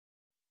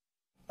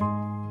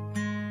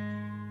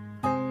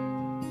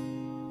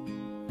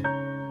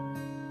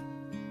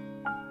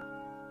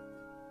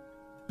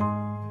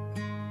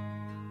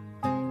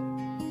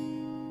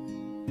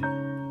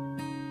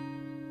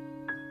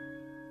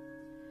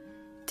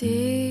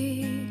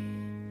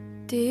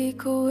Di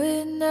ko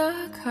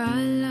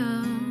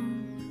inakalang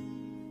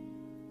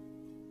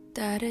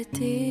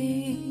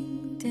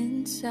darating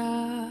din sa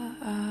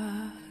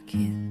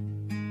akin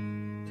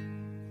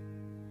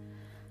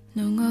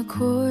nung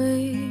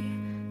ako'y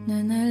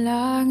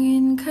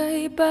nanalangin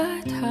kay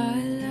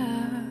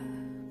Bathala,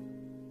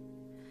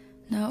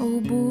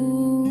 naubusan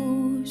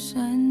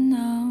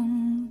ng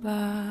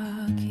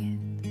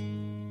bakit.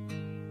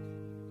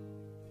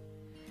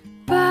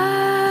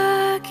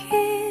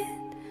 Bakit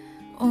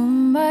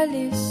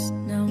umalis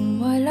nang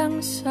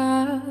walang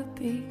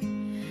sabi?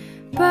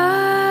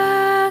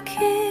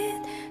 Bakit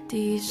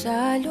di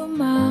siya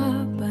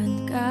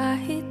lumaban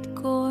kahit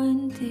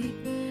konti?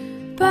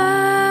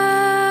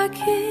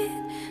 Bakit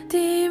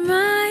di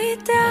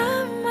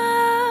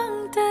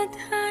maitamang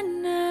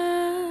tadhana?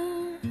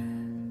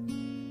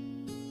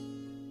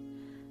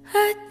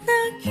 At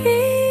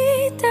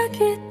nakita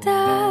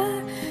kita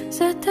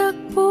sa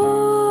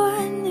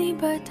tagpuan ni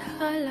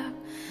Bathala,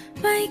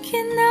 may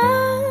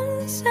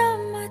kinang sa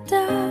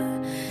mata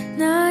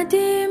na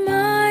di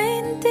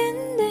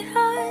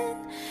maintindihan.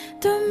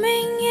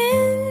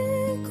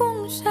 Tumingin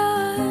kung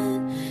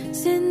saan,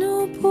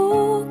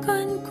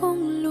 sinubukan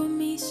kong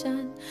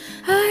lumisan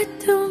at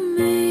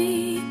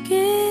tumigil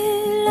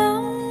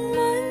ang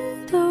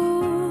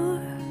mundo.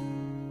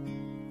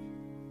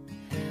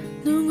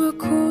 Nung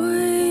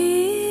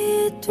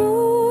ako'y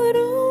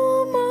ituro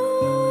mo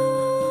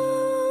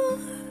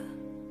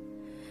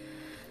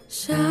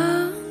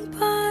siyang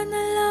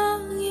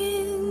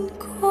panalangin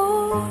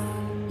ko.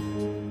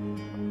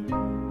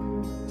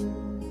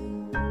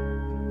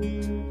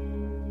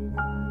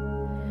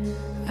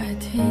 At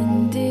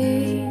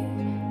hindi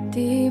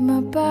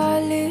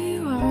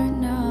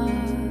mapaliwanag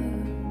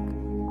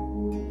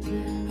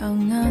ang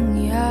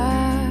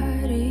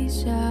nangyari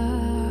sa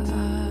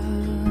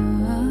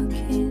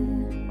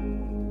akin.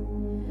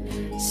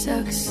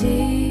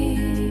 Saksi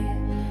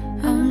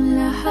ang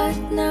lahat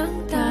ng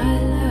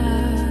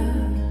tala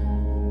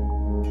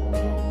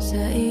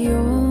sa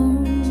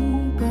iyong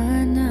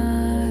panalangin.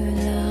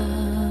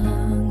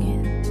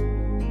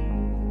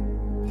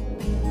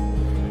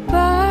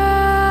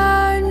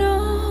 Paano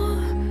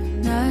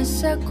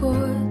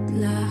nasagot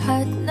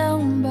lahat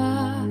ng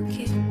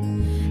bakit?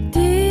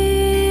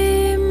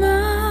 Di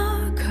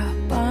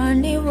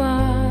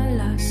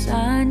makapaniwala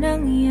sa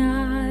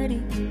nangyari.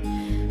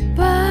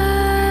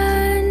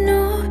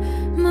 Paano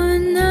mo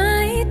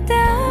naitamang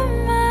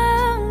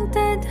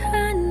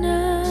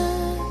tadhana?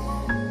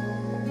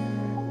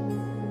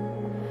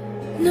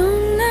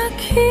 Nung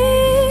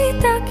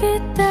nakita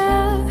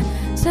kita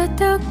sa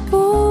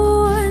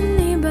tagpuan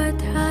ni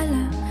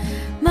Bathala,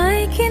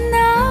 may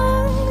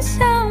kinang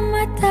sa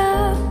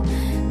mata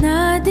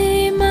na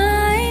di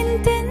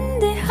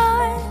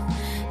maintindihan.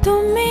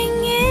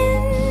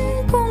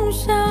 Tumingin kung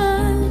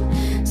saan,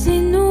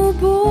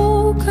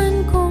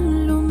 sinubukan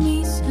kong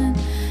lumisan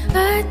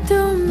at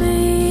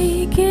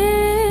tumigil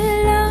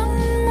ang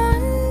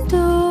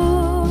mundo.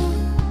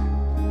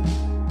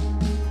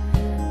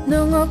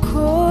 Nung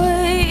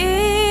ako'y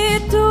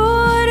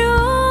ituro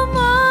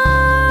mo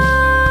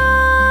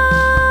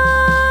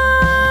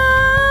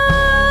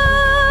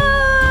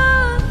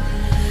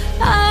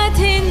at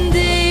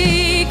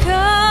hindi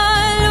ka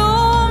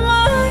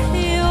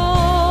lumayo.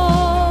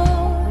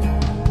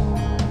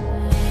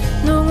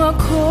 Nung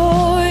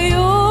ako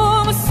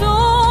yung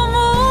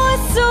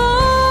sumusuko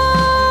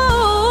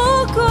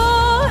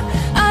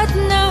at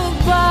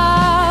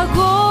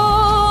nagbago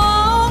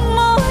ang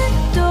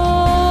mundo.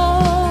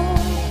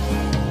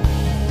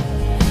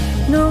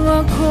 Nung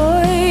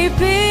ako'y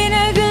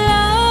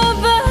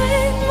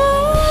pinaglaban mo.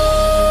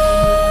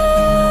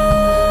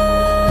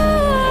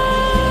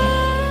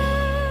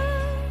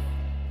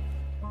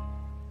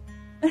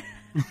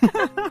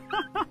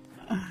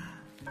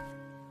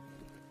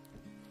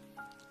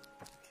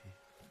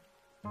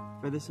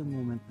 Pwede sa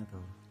moment na to,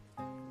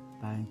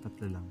 tayong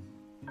tatlo lang.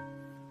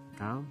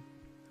 Ikaw,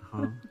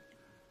 ako,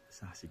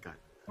 sa si God.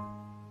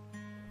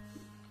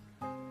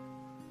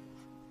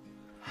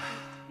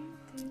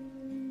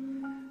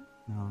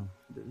 Now,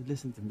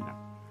 listen to me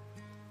lang.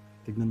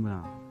 Tignan mo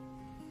lang ako.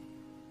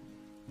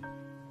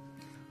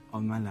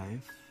 All my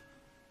life,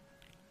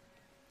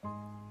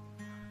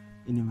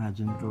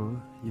 inimagine ko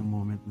yung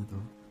moment na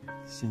to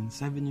since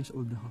 7 years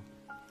old ako.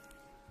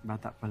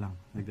 Bata pa lang,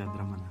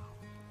 nagdadrama na ako.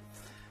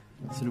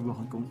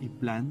 Sinubukan kong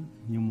i-plan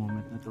yung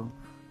moment na to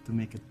to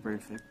make it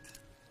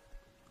perfect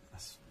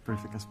as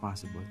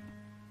possible.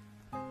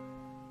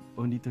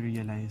 Only to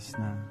realize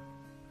na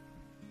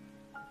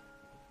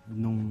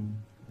nung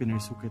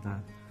pinursu kita,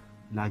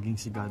 laging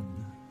si God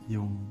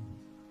yung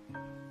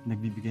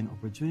nagbibigay ng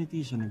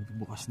opportunity, siya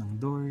nagbubukas ng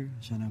door,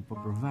 siya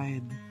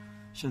nagpo-provide,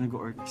 siya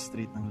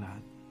nag-orchestrate ng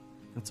lahat.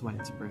 That's why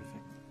it's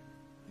perfect.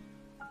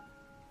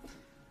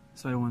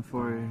 So I want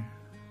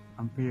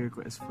ang prayer ko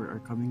is for our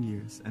coming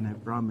years, and I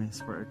promise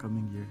for our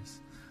coming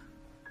years,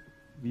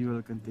 we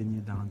will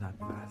continue down that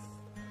path.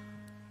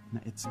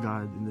 Na it's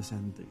God in the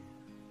center.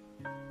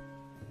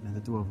 And the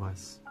two of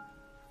us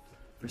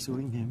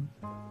pursuing Him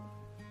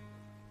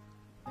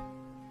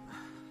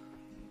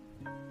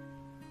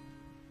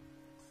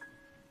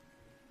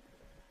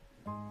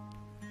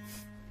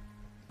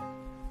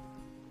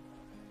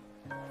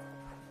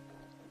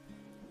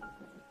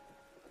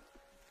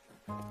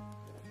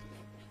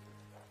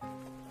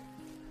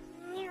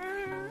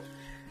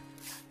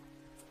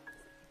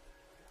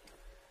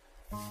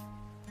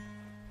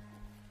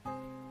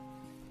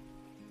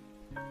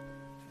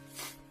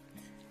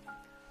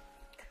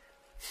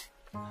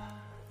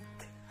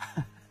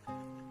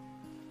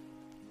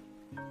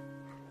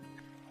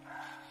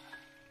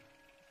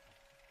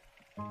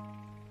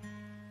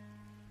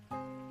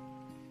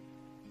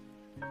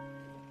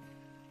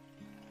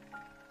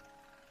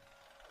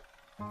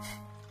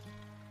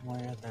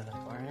Moira Dela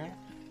Torre.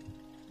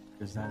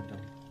 Cruzado.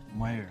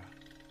 Moira.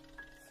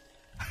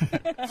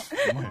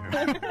 Moira.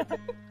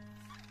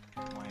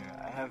 Moira.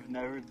 I have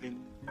never been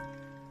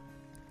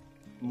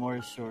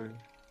more sure,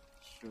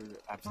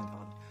 absent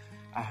all.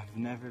 I have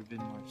never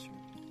been more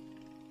sure.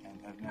 And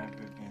I've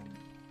never been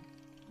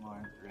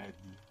more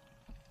ready.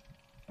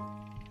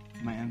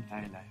 My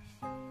entire life.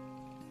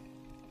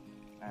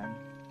 And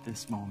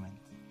this moment.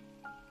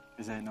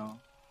 Because I know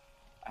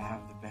I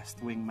have the best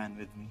wingman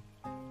with me.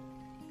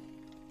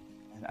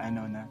 And I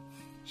know na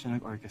siya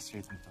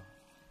nag-orchestrate nito.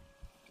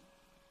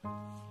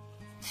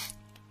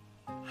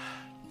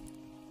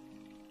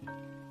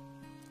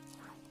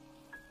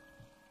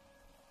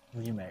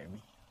 Will you marry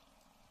me?